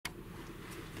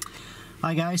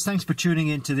Hi guys, thanks for tuning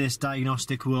into this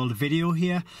Diagnostic World video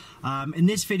here. In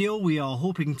this video we are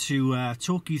hoping to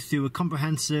talk you through a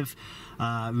comprehensive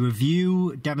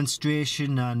review,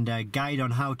 demonstration and guide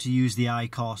on how to use the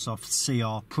iCarsoft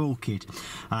CR Pro Kit.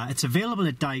 It's available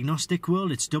at Diagnostic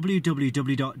World. It's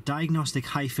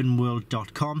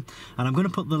www.diagnostic-world.com, and I'm going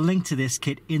to put the link to this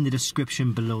kit in the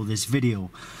description below this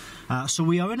video. So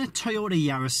we are in a Toyota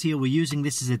Yaris here. We're using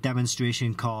this as a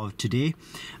demonstration car today,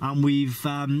 and we've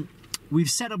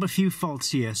set up a few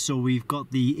faults here. So we've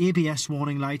got the ABS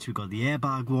warning light, we've got the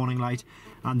airbag warning light,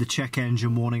 and the check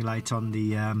engine warning light on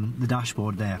the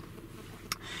dashboard there.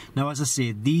 Now, as I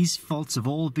say, these faults have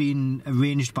all been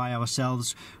arranged by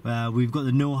ourselves. We've got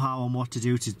the know-how on what to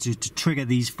do to trigger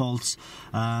these faults,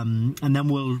 and then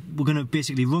we're going to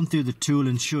basically run through the tool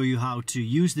and show you how to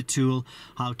use the tool,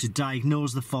 how to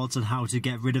diagnose the faults, and how to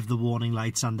get rid of the warning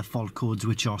lights and the fault codes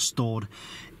which are stored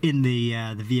in the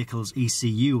vehicle's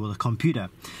ECU or the computer.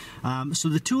 So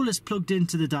the tool is plugged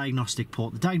into the diagnostic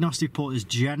port. The diagnostic port is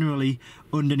generally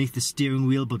underneath the steering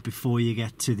wheel, but before you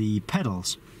get to the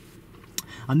pedals.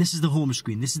 And this is the home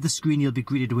screen. This is the screen you'll be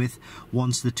greeted with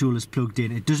once the tool is plugged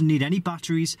in. It doesn't need any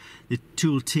batteries. The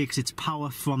tool takes its power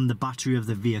from the battery of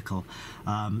the vehicle.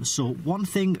 So one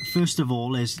thing, first of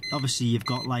all, is obviously you've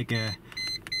got like a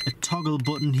toggle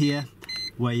button here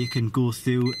where you can go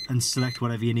through and select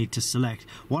whatever you need to select.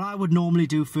 What I would normally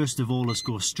do first of all is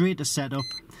go straight to setup.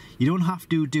 You don't have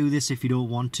to do this if you don't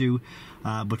want to,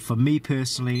 but for me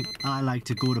personally, I like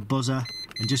to go to buzzer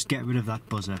and just get rid of that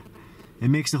buzzer. It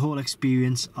makes the whole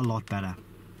experience a lot better.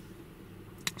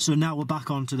 So now we're back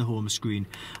onto the home screen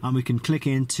and we can click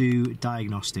into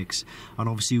diagnostics, and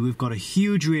obviously we've got a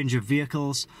huge range of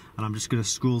vehicles, and I'm just going to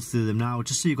scroll through them now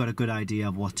just so you've got a good idea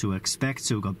of what to expect.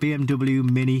 So we've got BMW,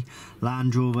 Mini,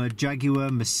 Land Rover,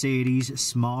 Jaguar, Mercedes,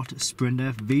 Smart,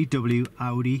 Sprinter, VW,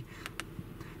 Audi,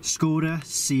 Skoda,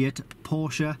 Seat,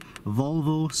 Porsche,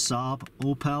 Volvo, Saab,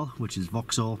 Opel, which is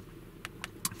Vauxhall,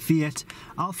 Fiat,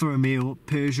 Alfa Romeo,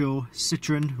 Peugeot,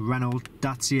 Citroen, Renault,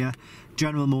 Dacia,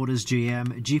 General Motors,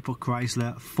 GM, Jeep or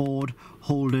Chrysler, Ford,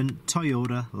 Holden,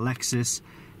 Toyota, Lexus,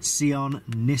 Scion,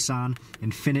 Nissan,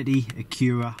 Infiniti,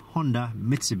 Acura, Honda,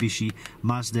 Mitsubishi,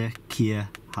 Mazda, Kia,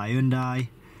 Hyundai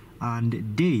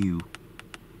and Daewoo.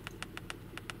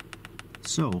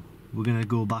 So we're going to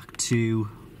go back to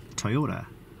Toyota,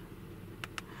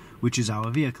 which is our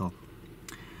vehicle.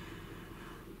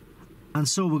 And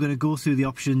so we're going to go through the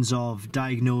options of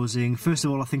diagnosing. First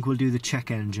of all, I think we'll do the check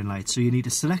engine light. So you need to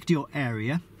select your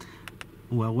area.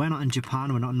 Well, we're not in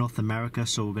Japan, we're not in North America,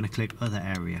 so we're going to click other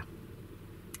area.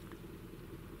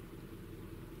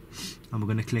 And we're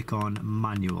going to click on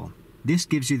manual. This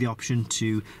gives you the option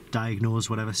to diagnose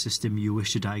whatever system you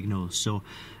wish to diagnose. So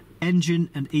engine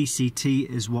and ECT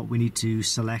is what we need to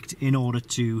select in order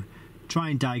to try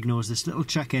and diagnose this little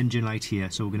check engine light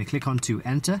here. So we're going to click on to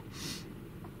enter.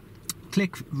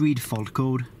 Click read fault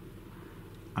code,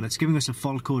 and it's giving us a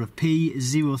fault code of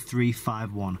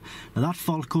P0351. Now that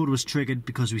fault code was triggered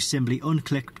because we simply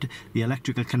unclipped the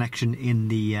electrical connection in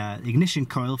the ignition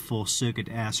coil for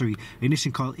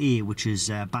ignition coil A, which is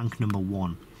bank number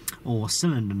 1, or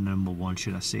cylinder number 1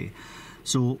 should I say.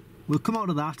 So we'll come out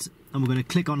of that and we're going to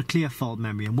click on clear fault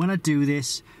memory, and when I do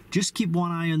this, just keep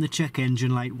one eye on the check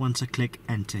engine light once I click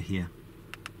enter here.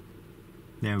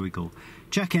 There we go.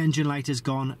 Check engine light is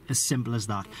gone, as simple as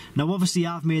that. Now obviously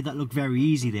I've made that look very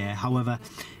easy there. However,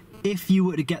 if you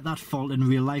were to get that fault in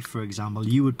real life, for example,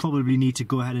 you would probably need to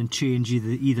go ahead and change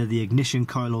either the ignition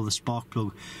coil or the spark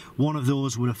plug. One of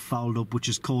those would have fouled up, which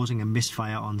is causing a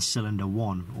misfire on cylinder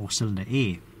 1 or cylinder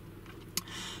A.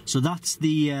 So that's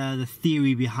the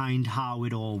theory behind how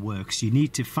it all works. You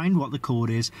need to find what the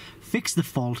code is, fix the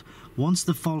fault. Once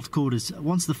the fault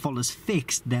is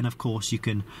fixed, then of course you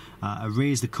can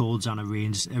erase the codes and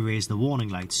erase the warning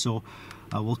lights. So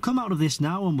we'll come out of this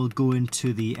now and we'll go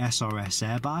into the Srs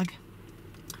Airbag,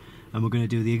 and we're going to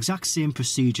do the exact same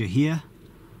procedure here.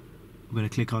 We're going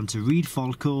to click on to read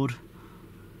fault code.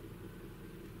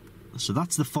 So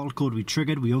that's the fault code we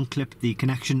triggered. We unclipped the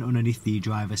connection underneath the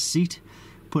driver's seat,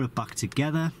 put it back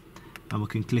together, and we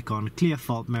can click on clear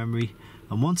fault memory.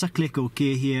 And once I click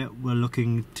OK here, we're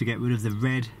looking to get rid of the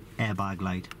red airbag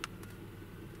light.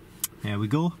 There we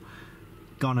go,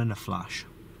 gone in a flash.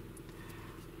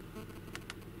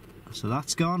 So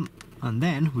that's gone, and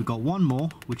then we've got one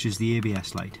more, which is the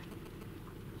ABS light.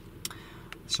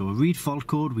 So we'll read fault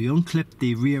code, we unclipped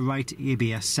the rear right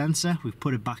ABS sensor, we've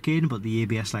put it back in, but the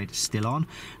ABS light is still on.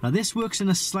 Now this works in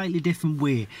a slightly different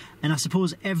way, and I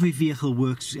suppose every vehicle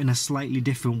works in a slightly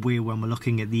different way when we're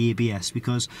looking at the ABS,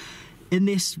 because in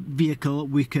this vehicle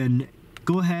we can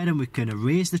go ahead and we can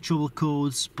erase the trouble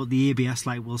codes, but the ABS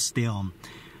light will stay on.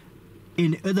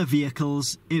 In other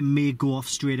vehicles, it may go off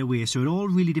straight away, so it all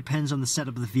really depends on the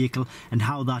setup of the vehicle and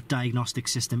how that diagnostic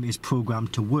system is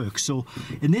programmed to work. So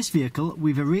in this vehicle,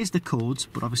 we've erased the codes,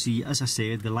 but obviously, as I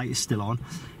say, the light is still on.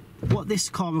 What this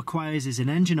car requires is an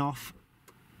engine off,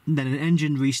 and then an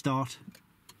engine restart.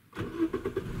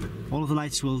 All of the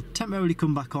lights will temporarily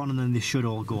come back on, and then they should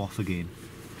all go off again.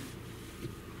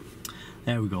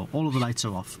 There we go, all of the lights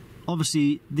are off.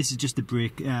 Obviously, this is just the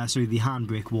the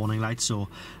handbrake warning light, so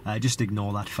just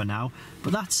ignore that for now.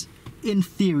 But that's, in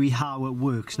theory, how it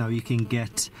works. Now, you can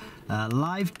get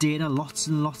live data, lots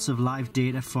and lots of live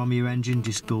data from your engine.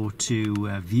 Just go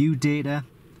to View Data.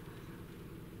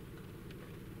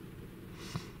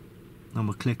 And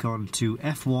we'll click on to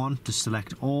F1 to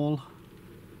select all.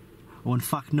 Oh, in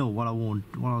fact, no, what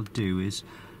I'll do is...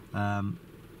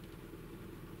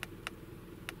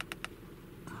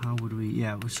 how would we,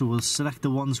 yeah, so we'll select the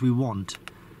ones we want.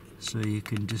 So you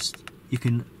can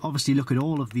obviously look at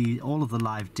all of the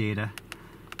live data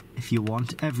if you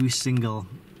want, every single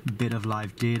bit of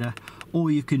live data, or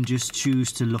you can just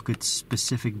choose to look at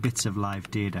specific bits of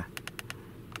live data.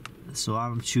 So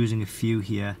I'm choosing a few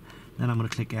here, then I'm going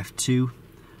to click F2.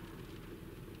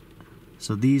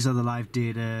 So these are the live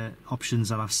data options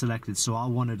that I've selected. So I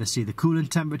wanted to see the coolant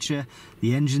temperature,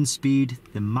 the engine speed,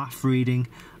 the MAF reading,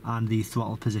 and the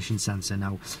throttle position sensor.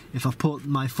 Now, if I put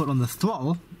my foot on the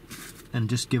throttle and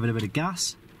just give it a bit of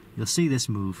gas, you'll see this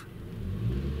move.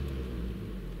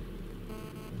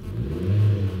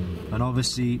 And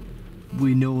obviously,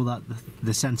 we know that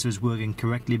the sensor is working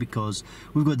correctly because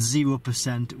we've got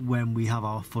 0% when we have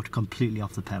our foot completely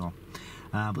off the pedal.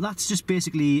 But that's just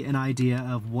basically an idea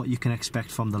of what you can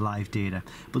expect from the live data.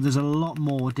 But there's a lot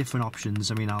more different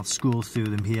options. I mean, I'll scroll through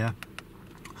them here.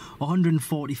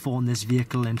 144 in this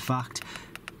vehicle, in fact.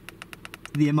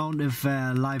 The amount of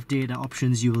live data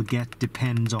options you will get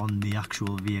depends on the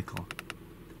actual vehicle.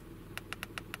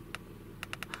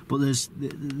 But there's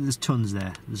tons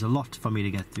there. There's a lot for me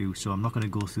to get through, so I'm not going to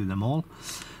go through them all.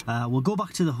 We'll go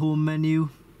back to the home menu.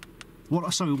 What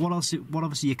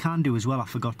obviously you can do as well, I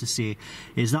forgot to say,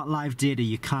 is that live data,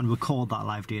 you can record that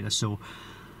live data. So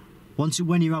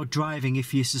when you're out driving,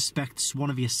 if you suspect one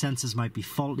of your sensors might be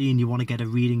faulty and you want to get a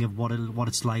reading of what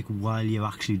it's like while you're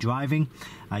actually driving,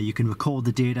 you can record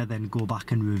the data, then go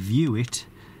back and review it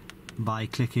by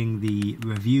clicking the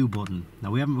review button.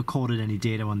 Now, we haven't recorded any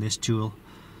data on this tool,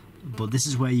 but this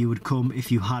is where you would come if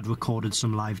you had recorded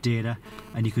some live data,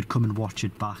 and you could come and watch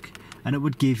it back, and it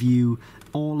would give you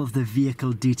all of the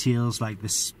vehicle details like the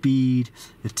speed,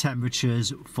 the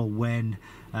temperatures for when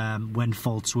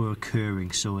faults were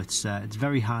occurring. So it's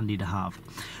very handy to have.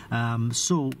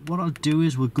 So what I'll do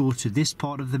is we'll go to this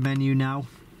part of the menu now.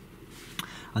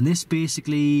 And this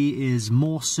basically is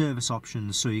more service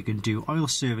options, so you can do oil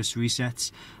service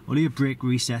resets, all your brake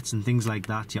resets and things like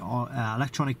that, your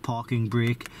electronic parking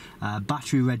brake,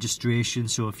 battery registration,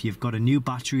 so if you've got a new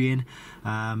battery in,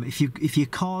 if your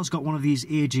car's got one of these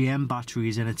AGM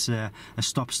batteries and it's a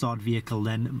stop-start vehicle,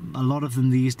 then a lot of them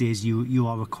these days you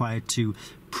are required to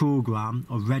program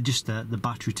or register the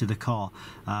battery to the car.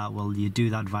 Well, you do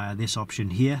that via this option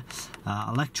here.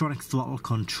 Electronic throttle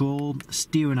control,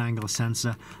 steering angle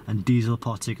sensor, and diesel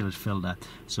particulate filter.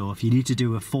 So if you need to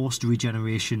do a forced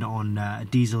regeneration on a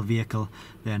diesel vehicle,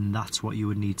 then that's what you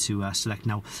would need to select.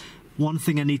 Now, one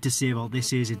thing I need to say about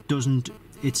this is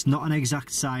it's not an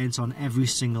exact science on every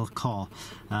single car.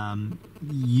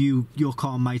 Your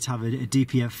car might have a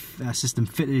DPF system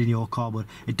fitted in your car, but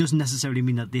it doesn't necessarily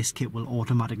mean that this kit will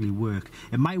automatically work.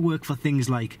 It might work for things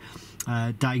like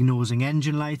diagnosing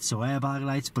engine lights or airbag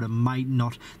lights, but it might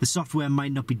not. The software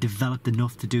might not be developed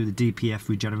enough to do the DPF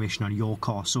regeneration on your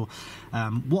car. So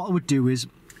what I would do is,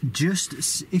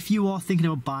 just if you are thinking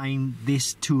about buying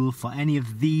this tool for any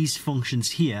of these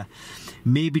functions here,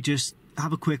 maybe just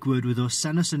have a quick word with us,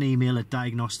 send us an email at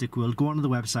Diagnostic. We'll go onto the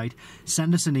website,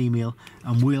 send us an email,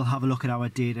 and we'll have a look at our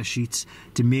data sheets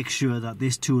to make sure that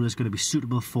this tool is going to be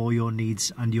suitable for your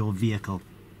needs and your vehicle.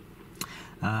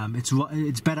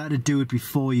 It's better to do it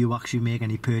before you actually make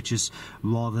any purchase,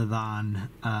 rather than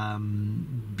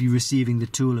be receiving the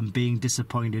tool and being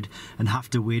disappointed and have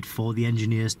to wait for the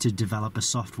engineers to develop a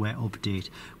software update,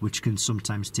 which can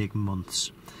sometimes take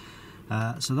months.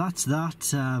 So that's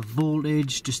that.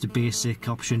 Voltage, just a basic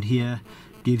option here,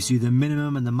 gives you the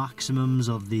minimum and the maximums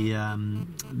of the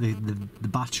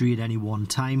battery at any one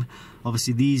time.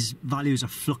 Obviously these values are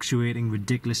fluctuating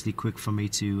ridiculously quick for me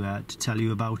to tell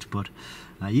you about, but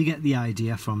you get the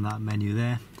idea from that menu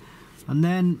there. And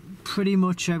then pretty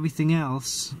much everything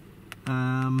else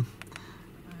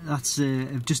that's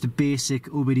just a basic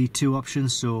OBD2 option,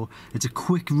 so it's a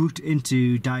quick route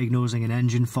into diagnosing an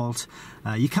engine fault.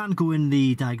 You can go in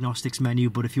the diagnostics menu,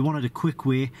 but if you wanted a quick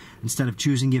way, instead of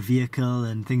choosing your vehicle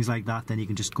and things like that, then you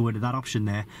can just go into that option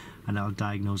there and that'll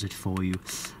diagnose it for you.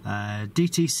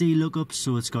 Dtc Lookup,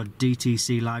 so it's got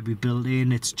Dtc library built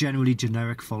in. It's generally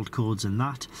generic fault codes and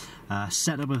that.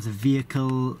 Setup of the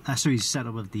vehicle,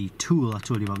 setup of the tool, I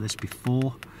told you about this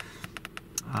before.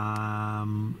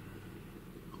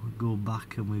 We go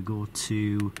back and we go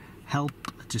to help.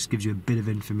 It just gives you a bit of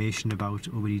information about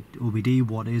OBD,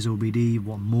 what is OBD,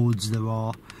 what modes there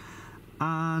are.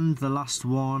 And the last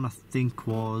one I think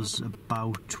was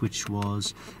about, which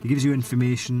was, it gives you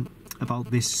information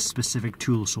about this specific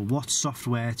tool, so what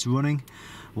software it's running,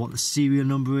 what the serial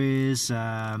number is,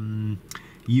 UID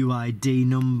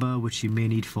number, which you may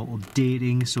need for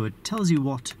updating, so it tells you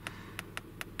what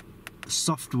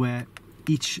software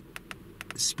each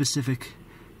specific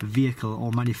vehicle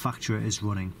or manufacturer is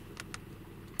running.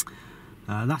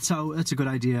 That's a good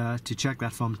idea to check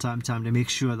that from time to time to make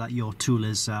sure that your tool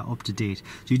is up to date.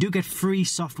 So you do get free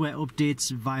software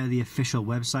updates via the official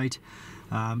website.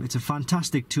 It's a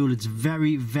fantastic tool. It's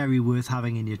very, very worth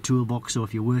having in your toolbox. So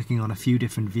if you're working on a few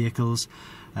different vehicles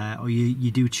or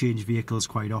you do change vehicles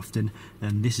quite often,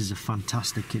 then this is a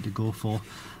fantastic kit to go for.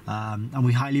 And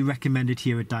we highly recommend it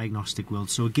here at Diagnostic World.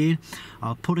 So again,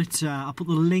 I'll put the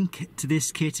link to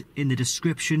this kit in the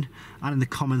description and in the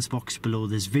comments box below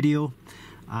this video.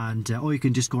 And or you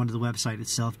can just go onto the website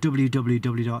itself,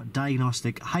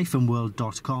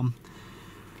 www.diagnostic-world.com.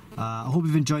 I hope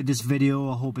you've enjoyed this video.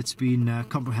 I hope it's been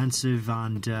comprehensive,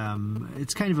 and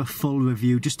it's kind of a full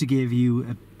review just to give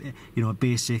you a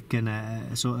basic and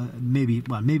maybe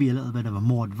a little bit of a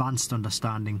more advanced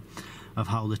understanding of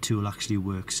how the tool actually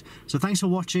works. So thanks for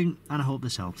watching, and I hope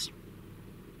this helps.